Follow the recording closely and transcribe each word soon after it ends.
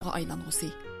aylangısı.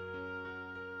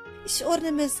 İş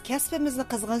ornimiz, kasbimizni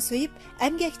qizg'in so'yib,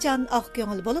 emgakchan oq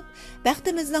ko'ngil bo'lib,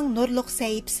 baxtimizning nurliq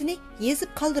sahifasini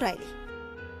yezib qoldiraylik.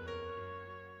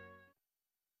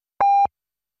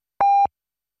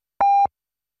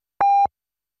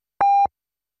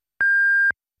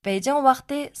 Beijing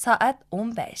vaqti soat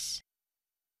 15.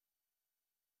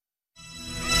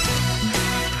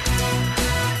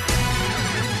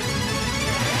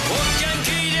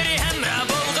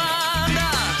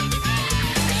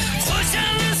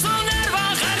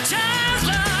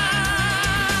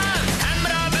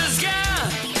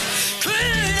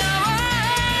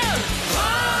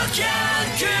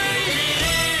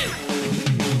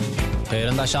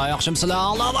 Qayrındaşa yaxşımsızlar.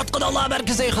 Anlavatqın Allah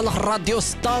merkezi xalq radio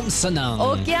stansiyasının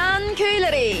Okean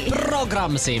köyleri.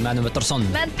 Programmasi mənim Tursun.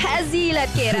 Mən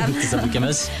Pəzilət Kerem.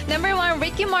 Sizimiz. Number 1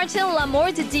 Ricky Martin L'amour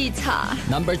de Dita.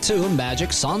 Number 2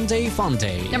 Magic Sunday Fun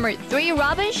Day. Number 3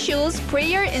 Robin Schulz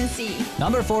Prayer in C.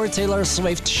 Number 4 Taylor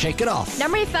Swift Shake It Off.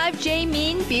 Number 5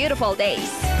 Jaemin Beautiful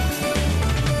Days.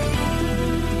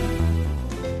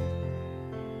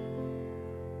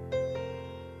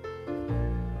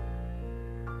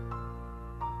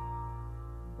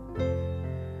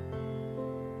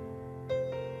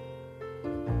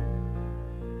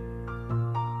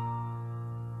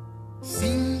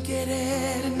 Sin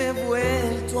querer me he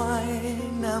vuelto a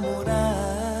enamorar.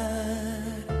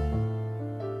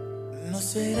 ¿No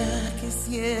será que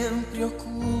siempre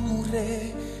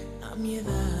ocurre a mi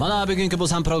edad? Mana bugungi bu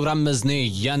ham programmamizni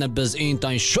yana biz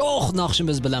intan sho'x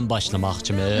naqshimiz bilan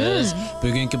boshlamoqchimiz.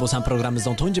 Bugungi bu ham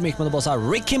programmamizning tunji mehmoni bo'lsa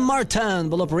Ricky Martin.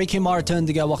 Bo'lib Ricky Martin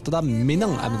degan vaqtida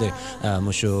mening amdi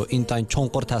shu intan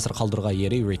cho'nqur ta'sir qoldirgan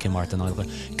yeri Ricky Martin.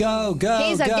 Go go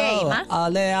He's a go. gay, huh?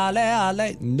 Ale ale ale.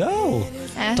 No.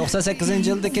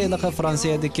 98-yildagi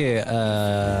Fransiyadagi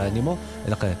nima?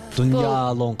 Dunyo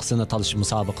lonqisini talish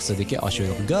musobaqasidagi ashu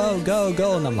go go go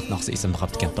nomli naqsi ismni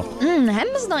qolib ketdi.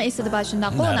 Hammamizning esida bor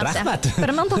shunday qo'l naqsi. Rahmat.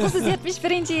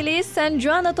 1971-yili San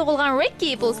Juan'da tug'ilgan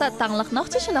Ricky bo'lsa tangliq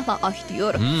naqshi shunday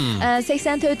aktyor.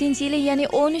 84-yili ya'ni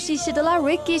 13 yoshidalar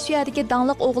Ricky suyadagi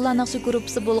dangliq o'g'illar naqshi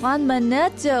guruhi bo'lgan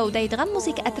Manajo deydigan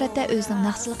musiqa atratda o'zining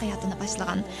naqshchilik hayotini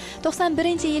boshlagan.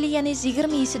 91-yili ya'ni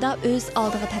 20 yoshida o'z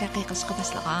oldiga taraqqiy qilishga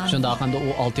boshlagan. Shunda qanda u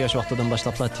 6 yosh vaqtidan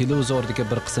boshlab televizordagi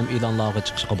bir qism e'lonlarga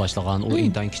chiqishga boshlagan. U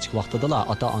intan kichik vaqtida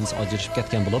ota-onasi ajrashib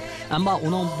ketgan bo'lib, ammo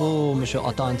uning bu shu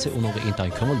ota-onasi unga intan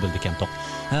ko'ngil bildi ekan.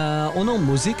 Uning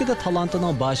muzikada talantini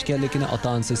bosh ekanligini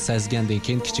ota-onasi sezgandan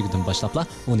keyin kichikdan boshlab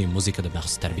uni muzikada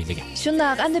maxsus tarbiyalagan.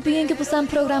 Shundaq, endi bugungi bu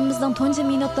programmamizning tunji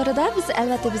minutlarida biz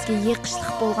albatta bizga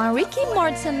yiqishliq bo'lgan Ricky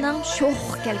Martinning sho'x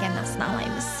kelgan narsini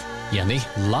anglaymiz. Ya'ni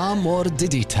L'amour de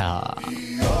Dita.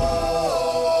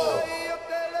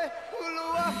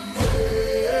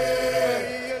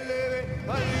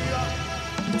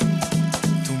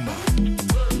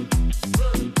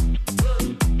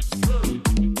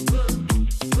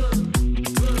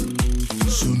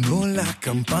 La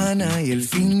campana y el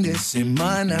fin de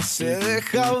semana se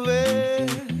deja ver.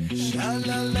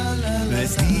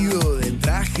 Vestido de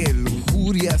traje,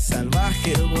 lujuria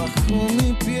salvaje bajo mi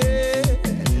piel.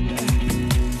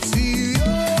 Si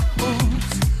Dios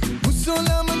puso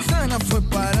la manzana fue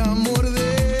para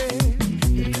morder.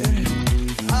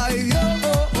 Ay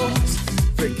Dios,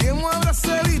 pequemos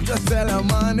abrazadito hasta el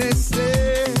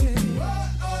amanecer.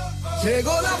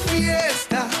 Llegó la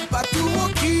fiesta pa' tu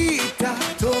boquita,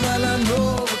 toda la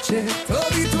noche,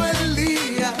 todito el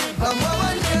día. Vamos a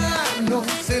bañarnos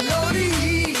en la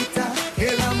orillita, que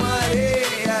la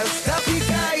marea está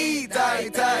picadita,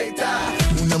 ita, ita.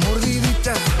 Una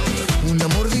mordidita, una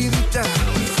mordidita,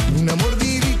 una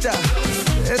mordidita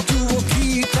de tu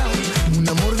boquita.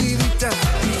 Una mordidita,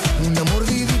 una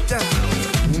mordidita,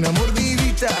 una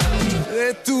mordidita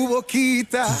de tu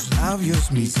boquita. Tus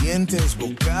labios, mis dientes,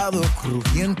 bocado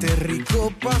crujiente,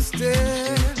 rico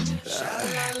pastel.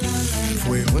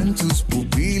 Fuego en tus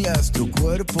pupilas, tu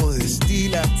cuerpo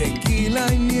destila tequila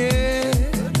y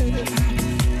miel.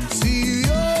 Si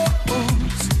Dios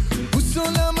puso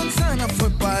la manzana fue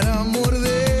para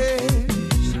morder.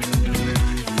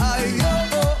 Ay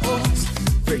Dios,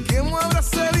 pequemos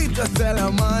abrazadito hasta el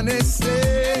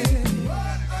amanecer.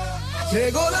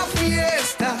 Llegó la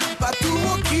fiesta pa' tu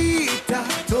boquita,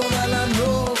 toda la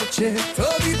noche,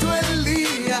 todito el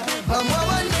día. Vamos a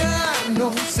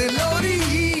bañarnos en la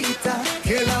orillita,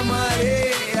 que la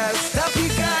marea está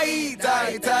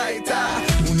picadita, ita, ita.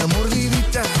 Una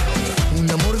mordidita,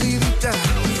 una mordidita,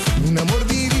 una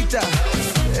mordidita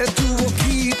de tu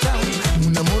boquita.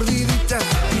 Una mordidita,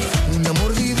 una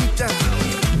mordidita,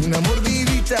 una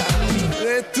mordidita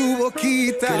de tu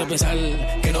boquita. Quiero pensar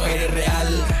que no eres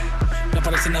real.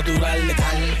 saberse natural,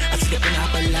 letal. Así que pena a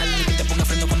bailar, ni que te ponga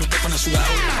freno cuando te pones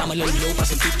sudado. Dámelo low para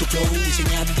sentir tu flow.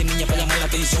 Diseñada desde niña para llamar la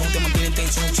atención. Te mantiene en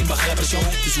tensión sin bajar la presión.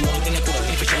 Tu sudor tiene cura,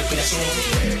 tiene fecha de inspiración.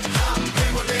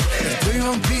 Estoy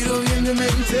vampiro bien de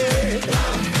mente.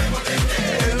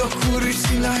 El oscuro y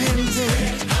sin la gente.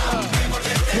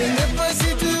 Ven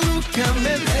despacito y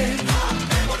bruscamente.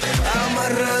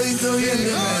 Amarradito bien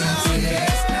de mente.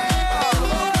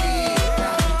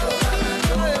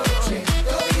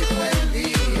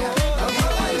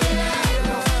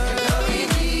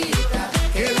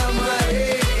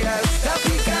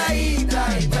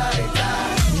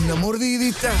 Una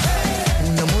mordidita,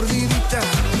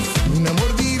 una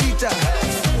mordidita,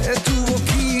 es tu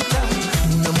boquita.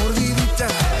 Una mordidita,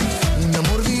 una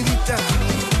mordidita,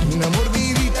 una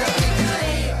mordidita.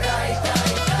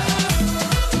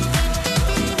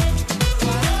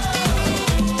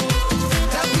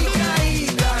 La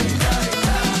picadita.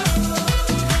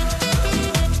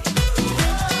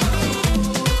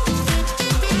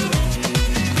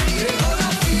 Llegó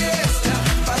la fiesta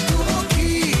pa' tu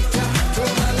boquita,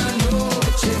 toda la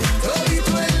noche.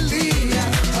 Todito el día,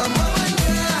 vamos a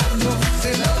bañarnos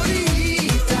en la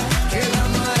orillita, que la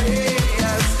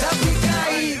marea está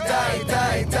picadita.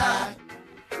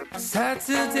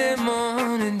 Saturday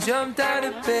morning, jumped out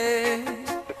of bed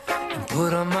and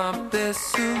put on my best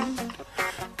suit.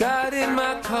 Got in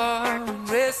my car and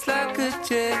raced like a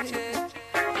jet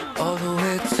all the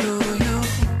way to you.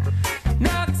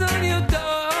 Knocked on your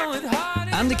door with heart.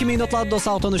 Әмдікі минутлар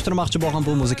достар таныштырмакчы болған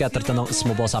бұл музыка әттіртінің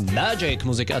ісімі болса Magic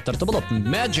музыка әттірті болып,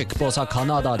 Magic болса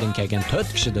Kanadadan kelgan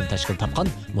 4 kişiden təşkil tapqan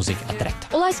muzika әттірәт.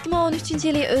 Ular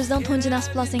 2013-yili özünün tunji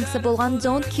nasib plastinkasi bo'lgan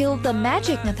Don't Kill the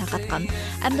Magicni taqatqan.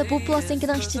 Hamda bu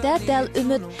plastinkaning ichida dal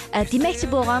umid demakchi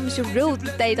bo'lgan shu road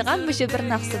deydigan shu bir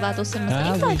naqsi bor do'stimiz.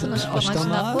 Intoy tunish bo'lgan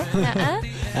shunaqa.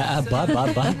 Ba.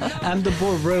 Hamda bu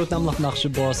road namlıq naqshi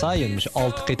bo'lsa, yəni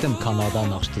 6 qitim Kanada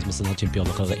naqsh tizməsinin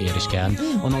çempionluğuna erişkən.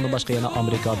 Ondan başqa yana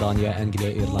Amerika, Daniya,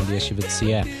 Angliya, İrlandiya,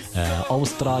 Şvetsiya,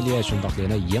 Avstraliya, shundaq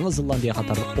yana Yangi Zelandiya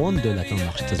qatorli 10 davlatning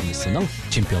naqsh tizməsinin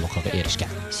çempionluğuna erişkən.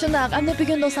 Shundaq, hamda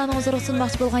bugun do'stlarning huzuriga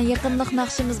sunmoqchi bo'lgan yaqinliq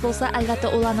naqshimiz bo'lsa, albatta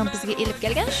ularning bizga elib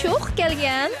kelgan, sho'x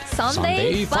kelgan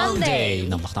Sunday Funday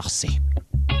namlıq naqshi.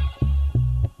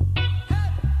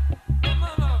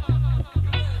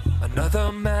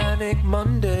 Another manic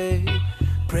Monday,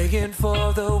 praying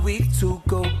for the week to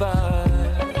go by.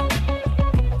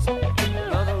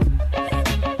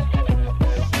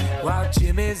 While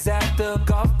Jimmy's at the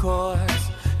golf course,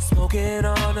 smoking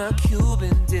on a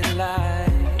Cuban delight.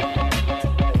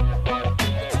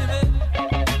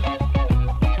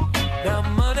 Now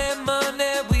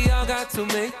Monday, we all got to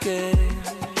make it,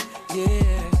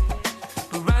 yeah.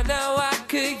 But right now I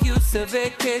could use a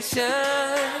vacation.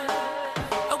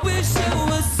 I wish it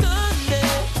was Sunday,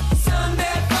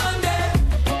 Sunday Funday.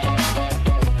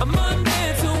 A Monday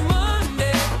to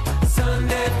Monday,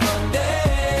 Sunday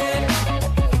Funday.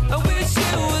 I wish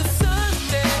it was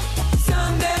Sunday,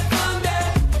 Sunday Funday.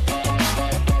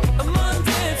 A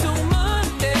Monday to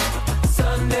Monday,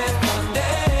 Sunday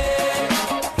Funday.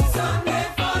 Sunday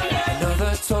Funday.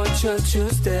 Another torture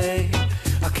Tuesday.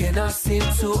 I cannot seem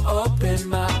to open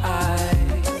my eyes.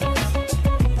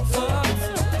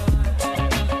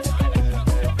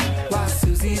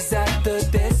 Susie's at the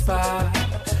day spa,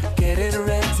 getting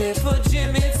ready for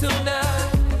Jimmy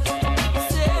tonight.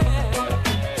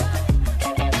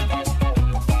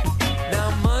 Now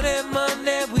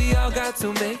Monday, we all got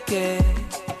to make it,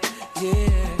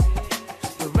 yeah.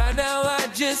 But right now I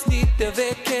just need the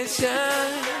vacation.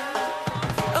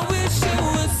 I wish it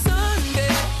was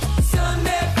Sunday,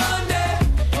 Sunday Funday.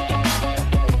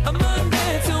 A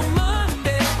Monday to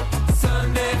Monday,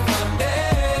 Sunday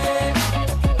Funday.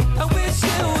 I wish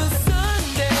it was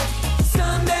Sunday,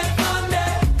 Sunday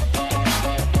Funday.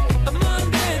 A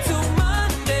Monday to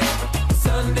Monday,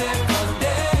 Sunday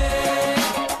Funday.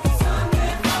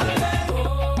 Sunday Funday.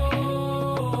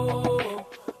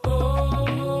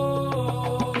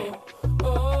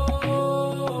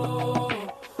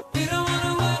 We don't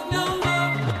wanna work no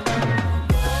more.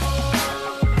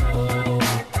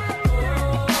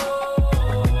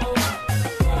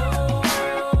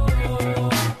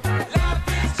 Life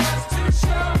is just too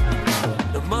short.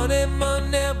 The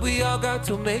Monday, we all got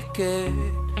to make it,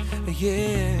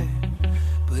 yeah.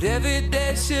 But every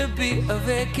day should be a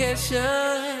vacation.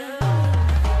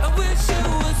 I wish it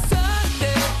was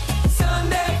Sunday,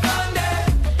 Sunday Funday.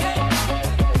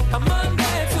 A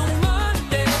Monday to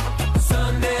Monday,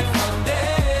 Sunday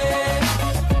Funday.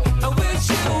 I wish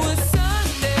it was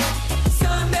Sunday,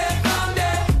 Sunday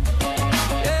Funday.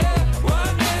 Yeah,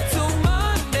 Monday to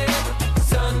Monday,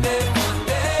 Sunday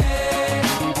Funday.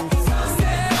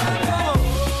 Sunday, come on.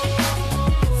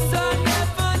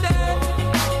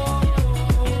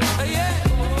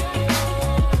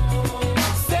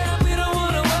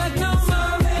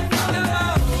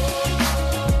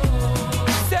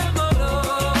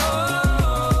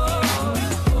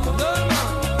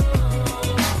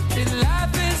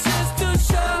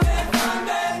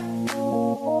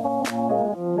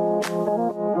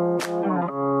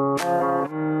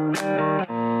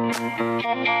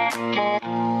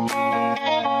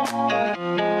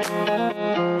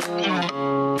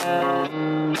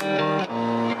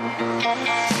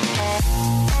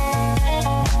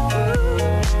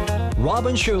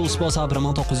 Robin Schulz bo'lsa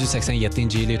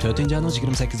 1987-yili 4-yanvar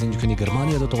 28-kuni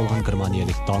Germaniyada tug'ilgan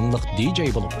germaniyalik donliq DJ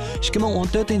bo'lib,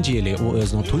 2014-yili u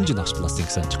o'zining tunji naqsh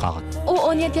plastikasini chiqargan. U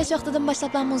 17 yosh vaqtidan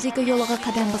boshlab muzika yo'liga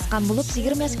qadam bosgan bo'lib,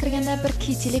 20 yoshga kirganda bir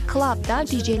kechilik klubda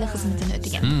DJ-lik xizmatini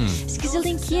o'tagan. 2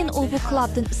 yildan keyin u bu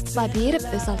klubdan istifa berib,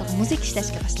 o'z oldiga muzika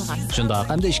ishlashga boshlagan. Shundoq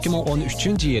hamda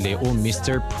 2013-yili u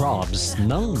Mr.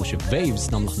 Probs'ning o'sha Waves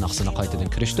nomli naqshini qaytadan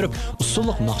kirishtirib,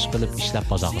 usulliq naqsh qilib ishlab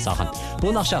bozorga solgan.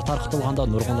 Bu naqsha tarqatilganda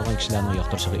nurg'unlagan kishilarning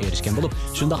yoqtirishiga erishgan bo'lib,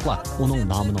 shundoqla uning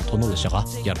nomining tonilishiga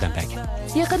yordam bergan.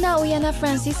 Yaqinda u yana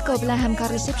Francisco bilan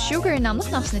hamkorlashib Sugar nomli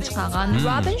naqshni chiqargan.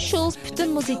 Robin Schulz butun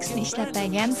muzikasini ishlab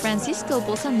bergan, Francisco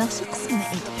bo'lsa naqsh qismini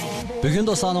aytib bergan. Bugun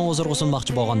do'stlarning o'zaro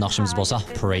sunmoqchi bo'lgan naqshimiz bo'lsa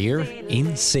Prayer in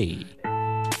C.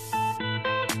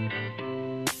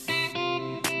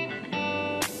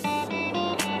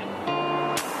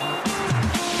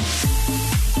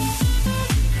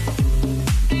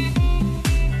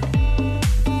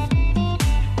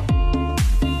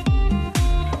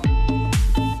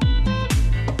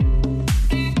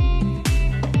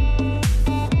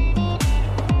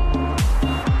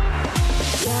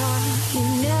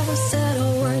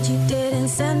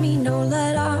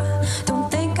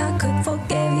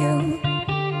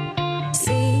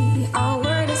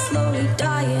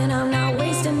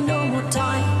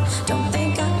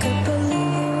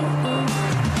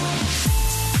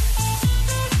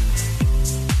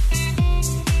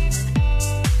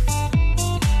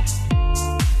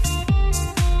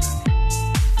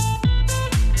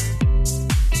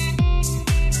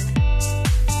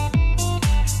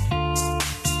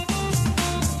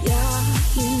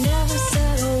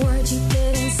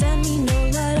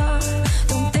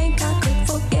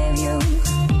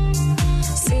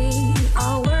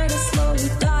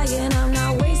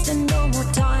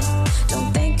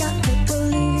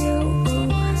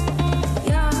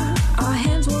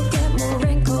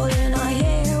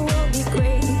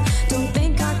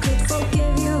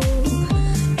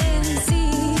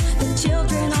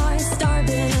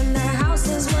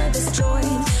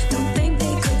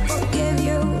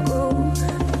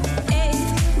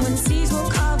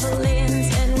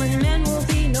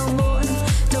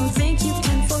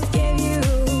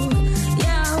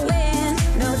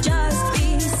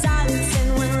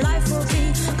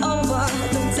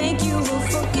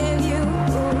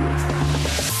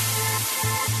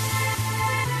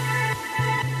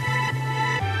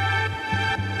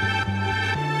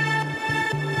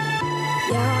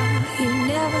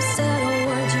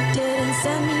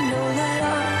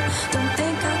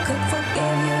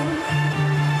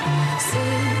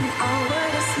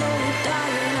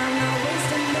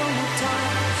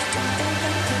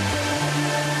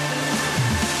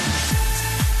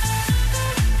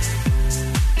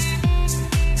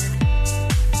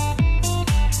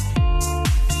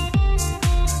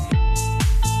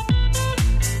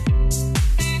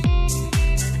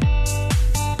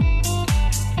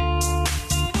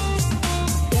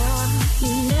 Yeah,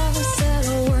 you never said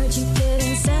a word.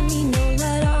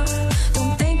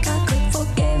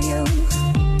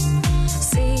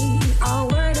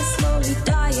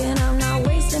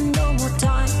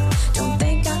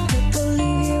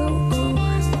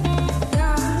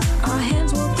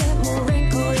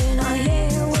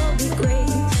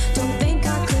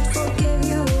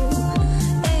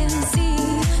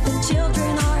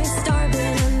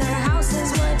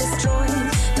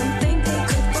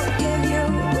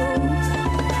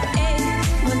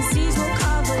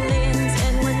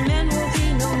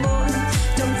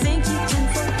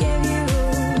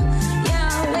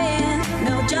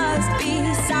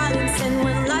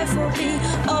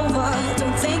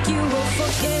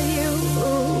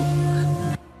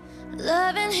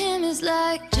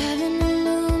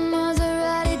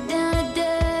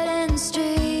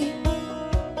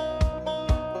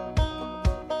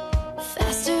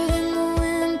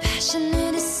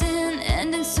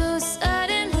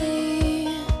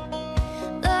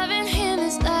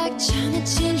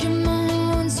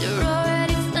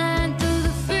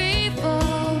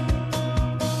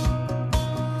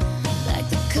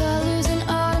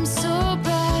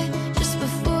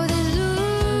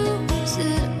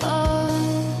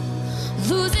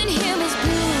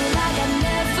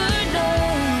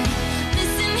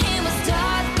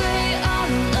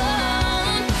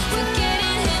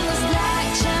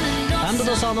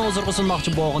 hozirgi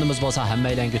sunmoqchi bo'lganimiz bo'lsa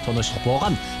hammalarga tanishlik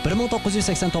bo'lgan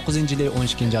 1989-yili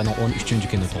 12-oyning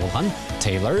 13-kuni tug'ilgan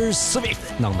Taylor Swift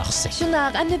ning naqsi.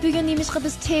 Shunaq, endi bugun nemishqa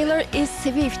biz Taylor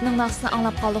Swift ning naqsini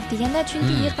anglab qoldik deganda,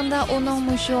 chunki yaqinda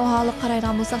uning shu holi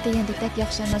qaraydigan bo'lsak degandek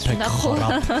yaxshi emas shunaq.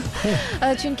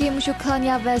 Chunki shu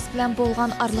Kanye West bilan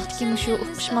bo'lgan araliqdagi shu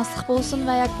uqishmaslik bo'lsin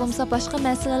va yoki bo'lmasa boshqa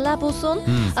masalalar bo'lsin,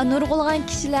 nurg'ulg'an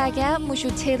kishilarga shu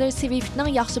Taylor Swift ning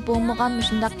yaxshi bo'lmagan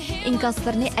shundaq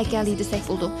inkaslarini akalli desak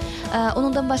bo'ldi.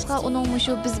 Uningdan boshqa uning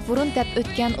shu biz burun deb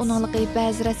o'tgan uningli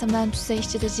ba'zi rasmlarni tushsa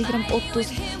ichida 20-30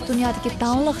 dunyodagi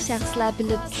tanliq shaxslar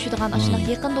bilib tushadigan ashunaq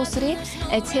yaqin do'stları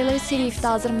Taylor Swift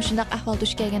hozir shundaq ahvol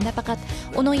duch kelganda faqat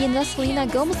uning yanada Selena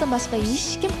Gomezdan boshqa hech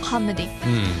kim qolmadi.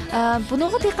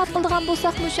 Bunga diqqat qiladigan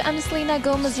bo'lsak, shu Selena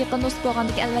Gomez yaqin do'st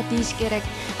bo'lgandek albatta deyish kerak.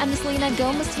 Selena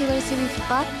Gomez Taylor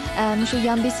Swiftga shu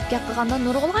yan besib qilganda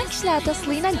nurg'ulg'an kishilarda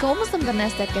Selena Gomezdan bir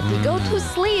narsa aytdi. Go to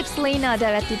sleep Selena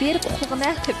deb berib uxlag'ini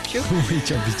aytibdi.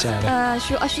 Bichara.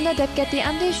 Shu ashunda deb ketdi.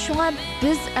 Endi shunga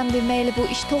biz endi mayli bu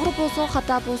ish to'g'ri bo'lsin,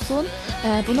 xato bo'lsin,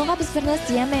 bunga biz bir narsa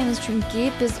demaymiz chunki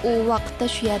biz u vaqtda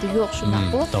shu yerda yo'q shunday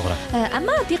bu. To'g'ri.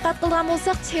 Ammo diqqat qilgan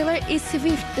bo'lsak, Taylor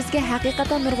Swift bizga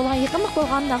haqiqatan nurg'ulg'an yaqinlik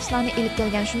bo'lgan narsalarni elib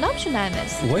kelgan shundaqmi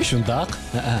shundaymiz? Voy shundaq.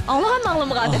 Allohim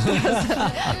ma'lumga deb turasiz.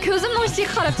 Ko'zimning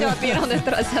uchiga qarab javob beraman deb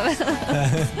turasiz.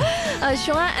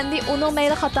 Shunga endi uning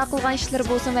mayli xato qilgan ishlari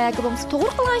bo'lsin va yoki bo'lmasa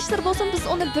to'g'ri qilgan ishlari bo'lsin, biz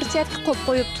uni bir chetga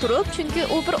qo'yib turib, chunki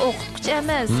u bir o'qituvchi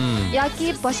emas yoki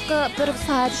boshqa bir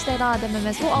soat ishlaydigan odam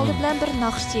emas. U oldi bilan bir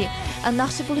naqshchi.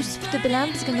 Naqshi bo'lish sifati bilan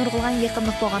bizga nurg'ulg'an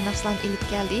yaqinlik bo'lgan narsalarni elib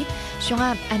keldi. Shunga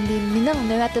endi mening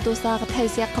navbatda do'stlarga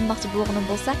tavsiya qilmoqchi bo'lganim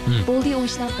bo'lsa, bo'ldi u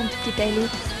ishlarni unutib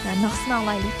ketaylik, naqshni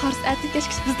anglaylik. Qarshi aytib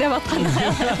biz deb atqanda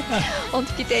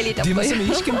unutib ketaylik deb qo'yib. Demasam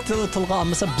hech kim tilga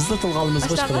olmasa, bizni tilga olamiz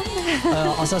boshqa.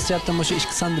 Asosiyatda shu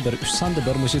 2 sonda bir, 3 sonda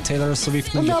bir shu Taylor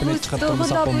Swift'ning gapini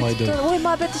chiqartirmasa bo'lmaydi. Voy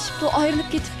mabet ishibdi, ayrilib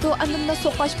ketibdi, andimdan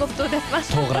so'qash bo'pti debman.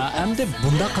 To'g'ri. Endi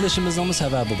bunda qilishimizning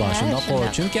sababi bor shunday qo'y.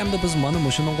 Chunki endi biz mana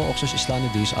shuningga o'xshash ishlarni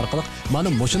deyish orqali mana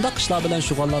shunday ishlar bilan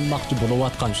shug'ullanmoqchi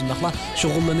bo'layotgan, shundaqla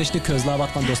shug'ullanishni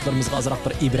ko'zlayotgan do'stlarimizga azroq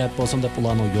bir ibrat bo'lsin deb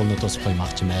ularning yo'lini to'sib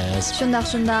qo'ymoqchimiz.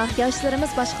 Shundaq.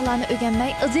 Yoshlarimiz boshqalarni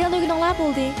o'rganmay, ideal o'rganlar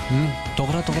bo'ldi.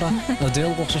 To'g'ri.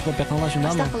 Ideal o'xshash bo'lib qolgan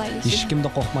shundaqmi? Hech kimda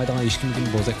qo'rqmaydigan, hech kimdan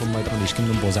bo'zak bo'lmaydigan, hech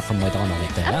kimdan bo'zak qilmaydigan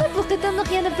holatda. Ammo bu qadamliq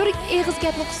yana bir eg'iz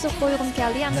gapni qisib qo'yg'im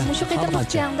keldi. Ya'ni shu qadamliq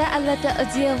changda albatta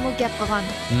idealni gap qilgan.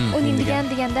 Uning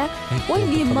deganda, "Voy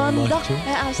nemandoq,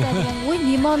 voy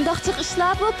nemandoqchiq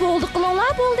ishlar bu, bo'ldi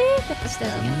qilinglar bo'ldi" deb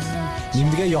ishlagan.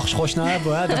 Nimga yaxshi qo'shnar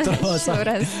bu deb turibsan.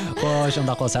 Xo'sh,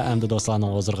 unda qolsa endi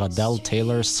do'stlarning hozirga Del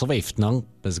Taylor Swift'ning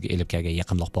bizga elib kelgan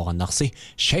yaqinlik bo'lgan naqsi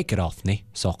Shake It Off-ni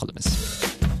so'q qilamiz.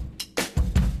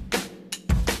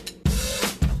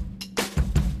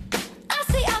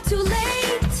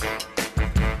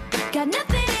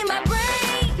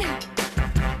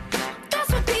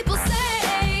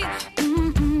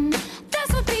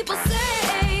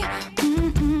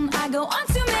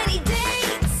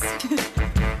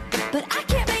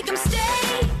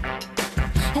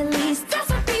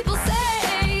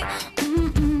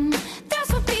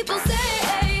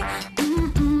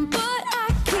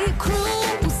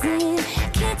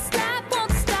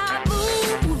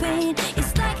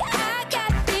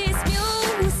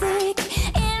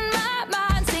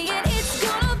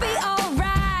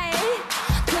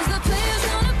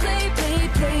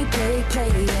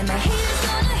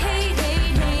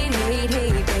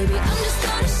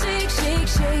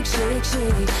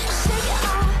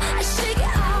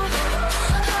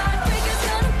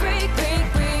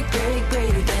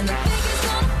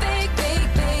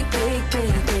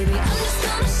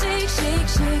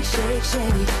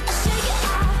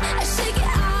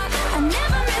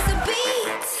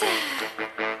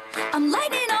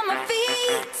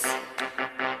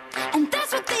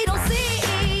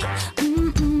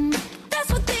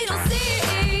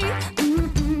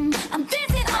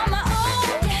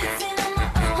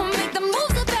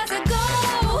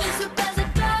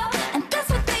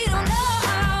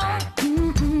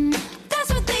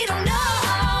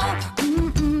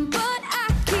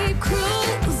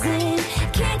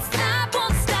 Can't stop,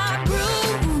 won't stop.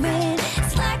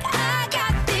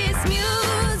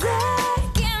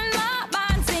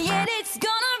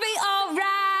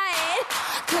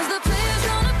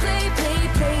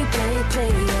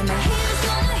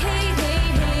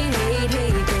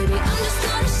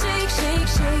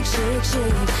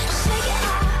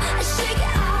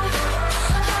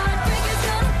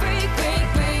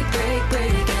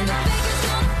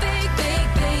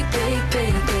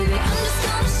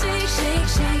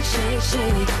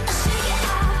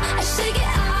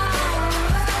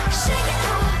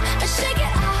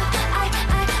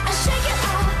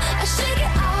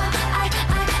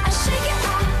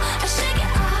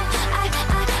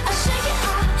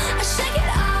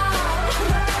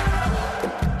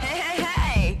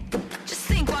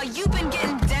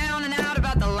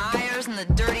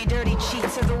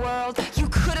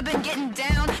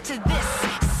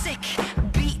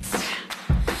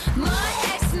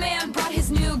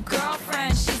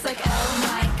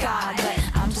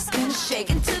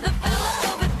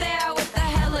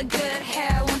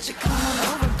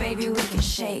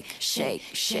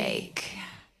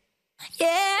 Yeah.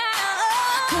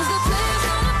 'Cause the players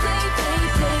gonna play, play,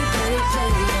 play, play,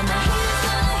 play. And my haters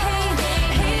gonna hate,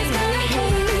 haters gonna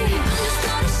hate. I'm just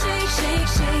gonna shake, shake,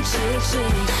 shake, shake,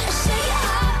 shake. I shake it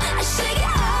off, I shake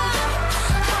it off.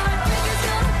 Heartbreakers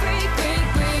gonna break, break,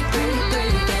 break, break,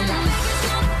 break. And the fakers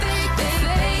gonna fake, fake,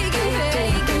 fake,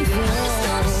 fake, fake. I'm just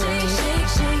gonna shake, shake,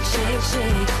 shake,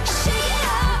 shake, shake. I shake it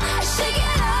off, I shake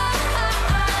it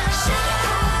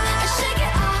off. I shake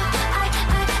it off, I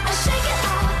shake it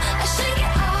off. I shake it off, I shake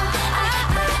it off. I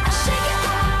shake it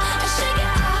off, I shake it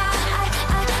off.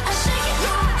 I shake it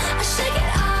off, I shake it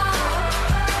off.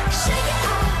 Shake it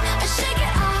off, I shake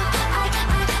it off.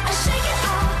 I shake it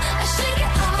off, I shake it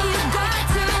off. You got to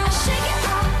shake it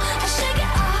off, I shake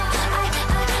it off.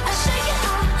 I shake it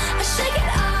off, I shake it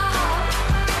off.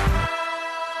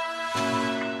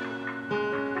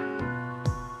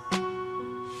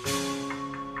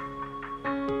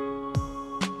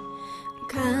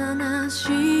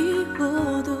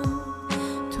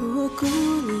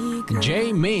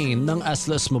 Jaeminning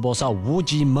asli ismi bo'lsa Woo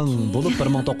Ji-ming bo'lib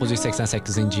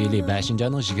 1988-yili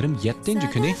 5-oyning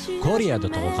 27-kuni Koreyada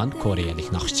tug'ilgan koreyalik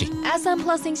naqshchi. Asam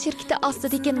Plusing shirkati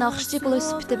ostidagi naqshchi bo'lish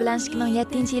sifati bilan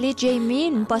 2007-yili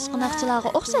Jaemin boshqa naqshchilarga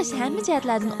o'xshash hamma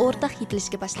jihatlardan o'rtaq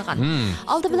yetilishga boshlagan.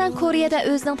 Oldi bilan Koreyada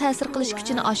o'zining ta'sir qilish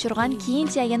kuchini oshirgan,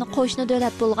 keyincha yana qo'shni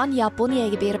davlat bo'lgan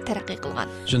Yaponiyaga berib taraqqiy qilgan.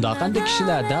 Shunda qanday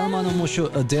kishilar dalmaning mushu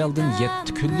Adele'dan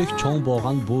 7 kunlik cho'ng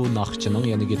bo'lgan bu naqshchining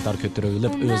yana gitar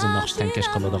ko'tarilib o'zi naqsh tankash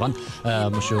qiladigan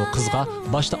mushu qizga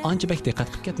boshda ancha bek diqqat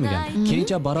qilib ketmagan.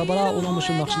 Keyincha bara-bara uning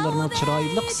mushu naqshlarning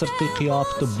chiroyli sirtqi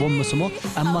qiyofati bo'lmasa-mu,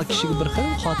 ammo kishiga bir xil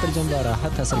xotirjam va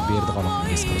rohat ta'sir beradiganligini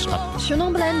his qilishgan.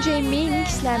 Shuning bilan Jaemin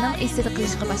kishilarning esida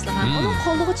qilishga boshlagan. Uning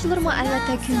qo'llag'uvchilari mu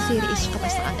albatta kun sari ishga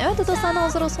boshlagan. Navbatda do'stlarning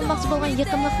hozir sunmoqchi bo'lgan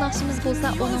yaqinlik naqshimiz bo'lsa,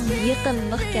 uning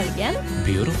yaqinlik kelgan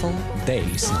Beautiful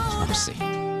Days naqshi.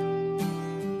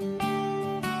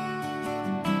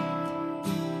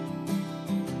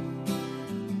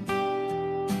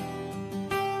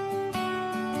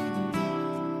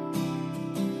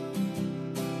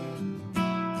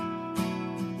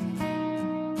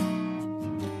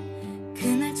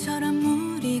 그날처럼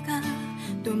우리가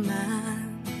또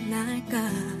만날까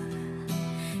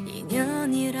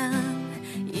인연이란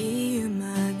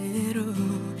이유만으로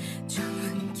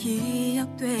좋은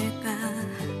기억될까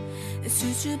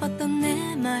수줍었던 내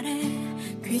말에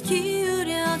귀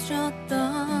기울여줬던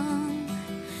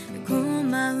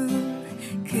고마운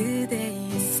그대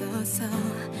있어서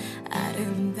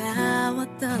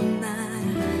아름다웠던 날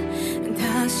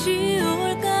다시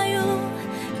올까요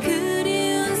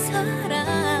그리운 사랑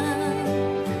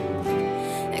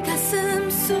가슴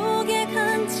속에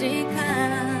간직한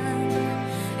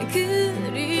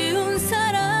그리운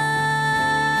사랑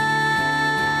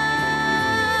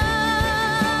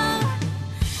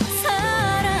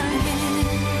사랑해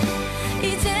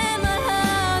이제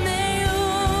말하네요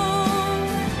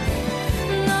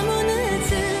너무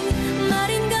늦은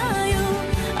말인가요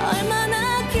얼마나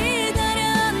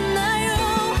기다렸나요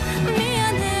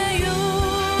미안해요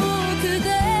그대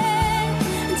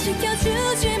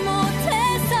지켜주지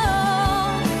못해서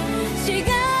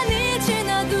시간이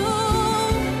지나도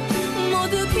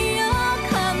모두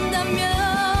기억한다면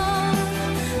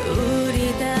우리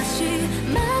다시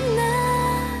만날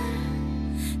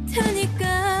테니까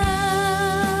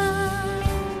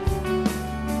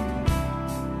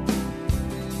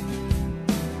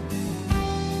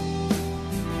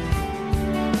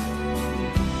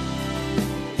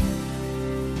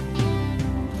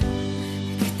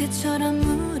그때처럼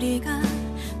우리가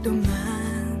또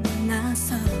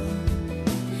만나서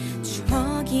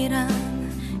추억이란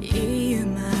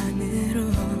이유만으로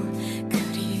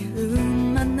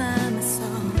그리움만 남았어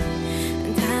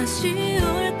다시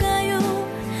올까요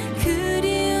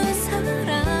그리운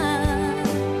사랑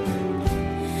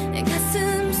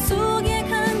가슴 속에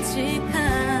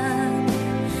간직한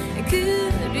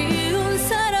그리운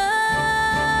사랑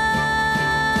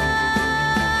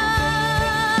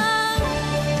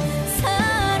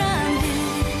사랑해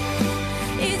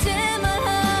이제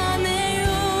말하네요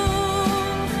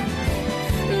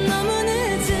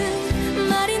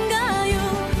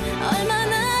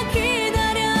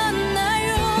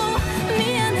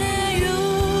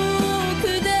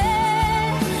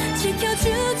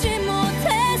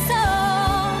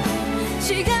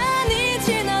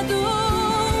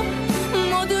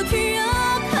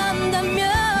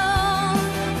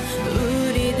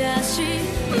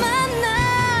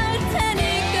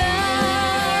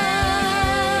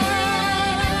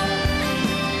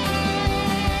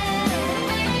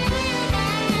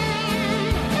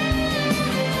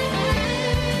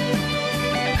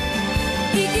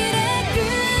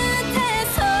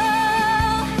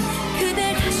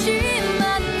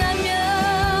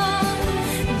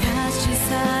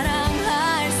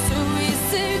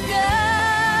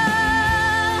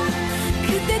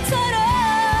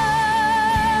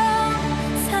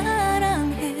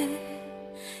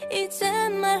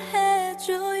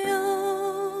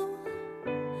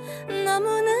너무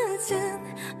늦은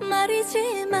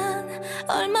말이지만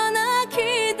얼마나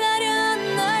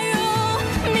기다렸나요.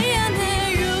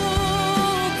 미안해요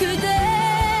그대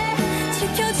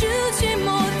지켜주지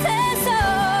못해서.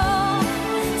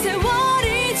 세월이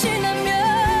지나면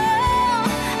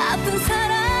아픈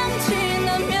사랑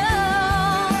지나면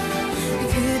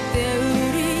그때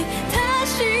우리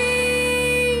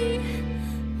다시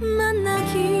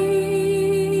만나길.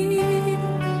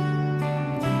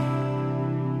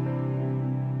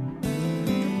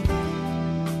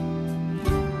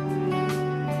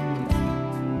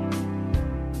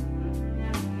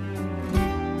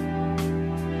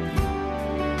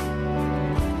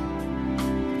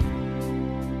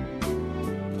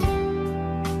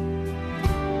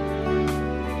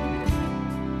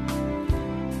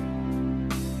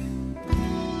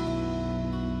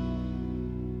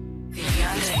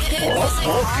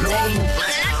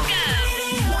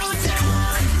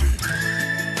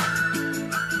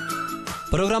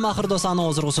 Program oxirida sani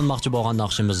hozir sunmoqchi bo'lgan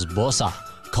naqshimiz bo'lsa,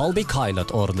 Colby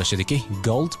Kylot o'rinlashidagi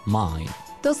Gold Mine.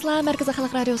 Do'stlar, Markaziy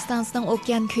xalq radio stansiyaning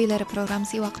Okean kuylari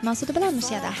programmasi vaqt mavsudi bilan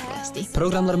mushada ahlashdik.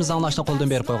 Programlarimizni anglashni qo'ldan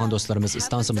berib qo'ygan do'stlarimiz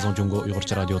stansiyamizning Jungo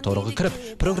Uyg'urcha radio to'rig'iga kirib,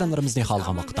 programlarimizni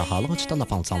xohlagan vaqtda xohlagancha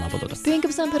tanlab olsanlar bo'ladi. Bugungi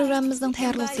bizning programmamizning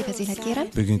tayyorlovchisi Fazilat Keram.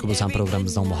 Bugungi bizning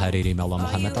programmamizning muharriri Mavlon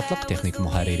Muhammad Atliq, texnik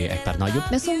muharriri Akbar Noyub,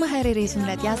 mas'ul muharriri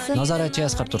Zumrad Yasir, nazoratchi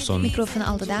Asqar Tursun, mikrofon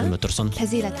oldida Umid Tursun,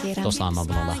 Fazilat Keram. Do'stlar, men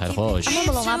bilan xayr xo'sh.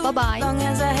 Amma bo'linglar, bye bye. Long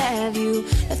as I have you,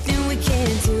 nothing we can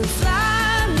do.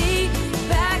 Fly me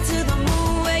back to the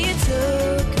moon where you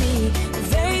took me. The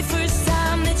very first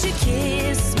time that you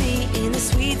kissed me in the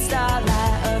sweet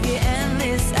starlight of your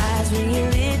endless eyes when you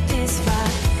lit this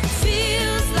fire.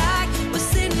 Feels like we're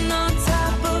sitting on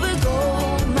top of a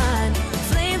gold mine.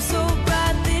 Flame so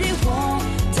bright that it won't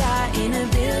die. In a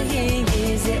billion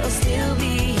years it'll still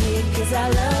be here, 'cause our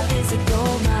love is a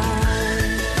gold mine.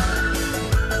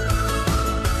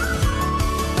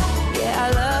 Yeah,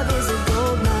 our love is a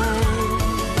gold mine.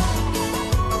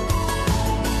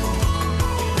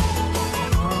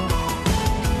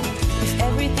 If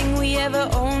everything we ever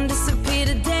owned disappeared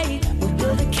today, we'll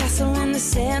build a castle in the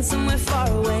sand somewhere far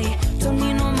away. Don't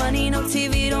need no money, no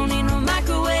TV, don't need no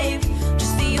microwave.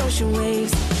 Just the ocean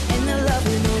waves and the love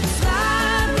we know.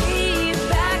 Fly me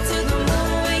back to the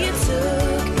moon where you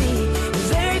took me. The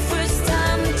very first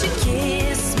time that you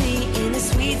kissed me in the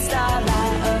sweet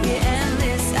starlight of your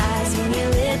endless eyes when you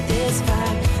lit this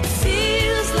fire.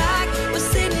 Feels like we're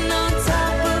sitting on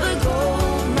top of a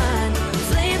gold mine.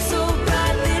 Flame so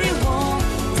bright that it won't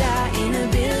die. In a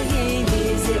billion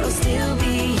years it'll still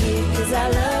be here, 'cause our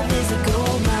love is a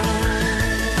gold mine.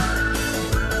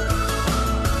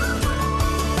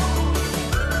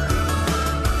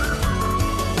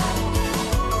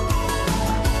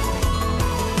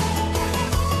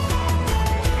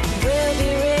 We'll be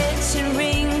rich in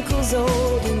wrinkles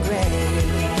old and gray.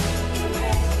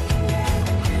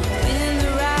 When the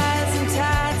rising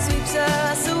tide sweeps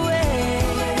us away.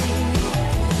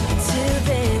 Till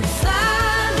then,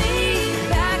 fly me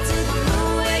back to the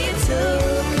moon where you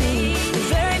took me. The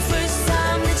very first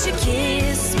time that you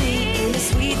kissed me in the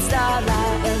sweet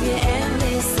starlight of your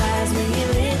endless eyes when you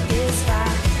lit this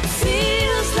fire.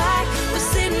 Feels like we're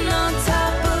sitting on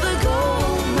top of a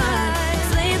gold mine.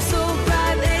 Flame so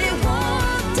bright that it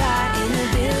won't die. In a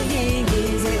billion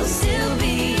years it'll still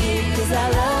be here, 'cause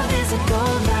our love is a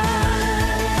gold mine.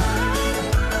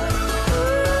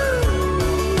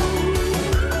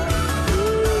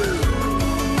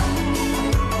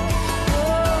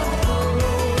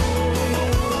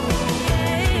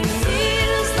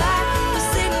 Feels like we're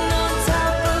sitting on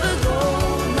top of a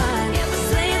gold mine.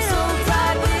 Flame so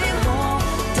bright that it won't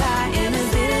die. In a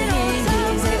billion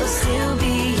years it'll still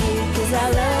be here, 'cause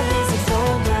our love is a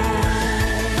gold mine.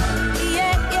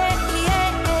 Yeah, yeah, yeah,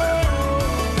 yeah.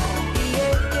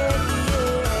 Yeah, yeah, yeah.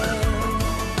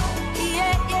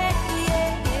 Yeah, yeah, yeah,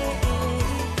 yeah.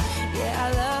 Yeah,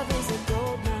 our love is a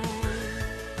gold mine.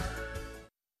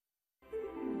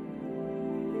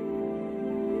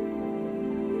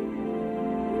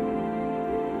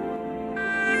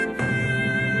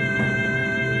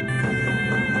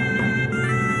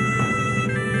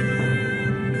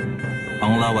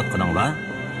 Аңлаватқаныңлар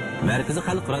Мәркәзи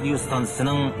халык радио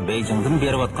станциясының Бейҗиңдән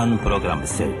беріп атқан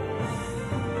программасы.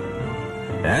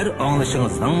 Әр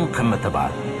аңлашыңызның кыйммәте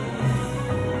бар.